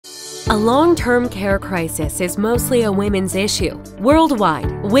A long-term care crisis is mostly a women's issue.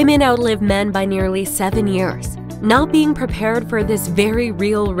 Worldwide, women outlive men by nearly 7 years. Not being prepared for this very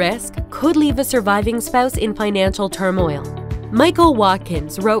real risk could leave a surviving spouse in financial turmoil. Michael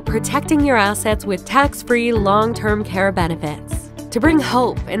Watkins wrote Protecting Your Assets with Tax-Free Long-Term Care Benefits to bring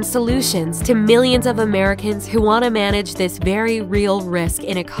hope and solutions to millions of Americans who want to manage this very real risk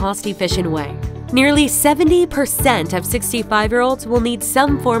in a cost-efficient way. Nearly 70% of 65-year-olds will need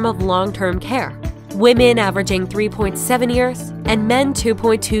some form of long-term care, women averaging 3.7 years and men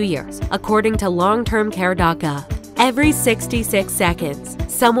 2.2 years, according to longtermcare.gov. Every 66 seconds,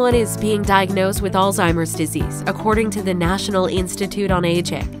 someone is being diagnosed with Alzheimer's disease, according to the National Institute on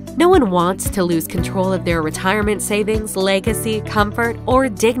Aging. No one wants to lose control of their retirement savings, legacy, comfort, or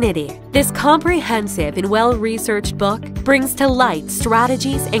dignity. This comprehensive and well-researched book brings to light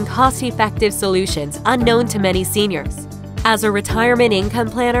strategies and cost-effective solutions unknown to many seniors. As a retirement income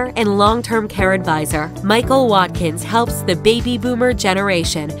planner and long-term care advisor, Michael Watkins helps the baby boomer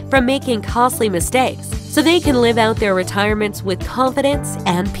generation from making costly mistakes so they can live out their retirements with confidence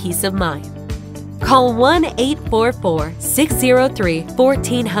and peace of mind. Call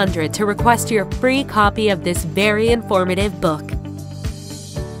 1-844-603-1400 to request your free copy of this very informative book.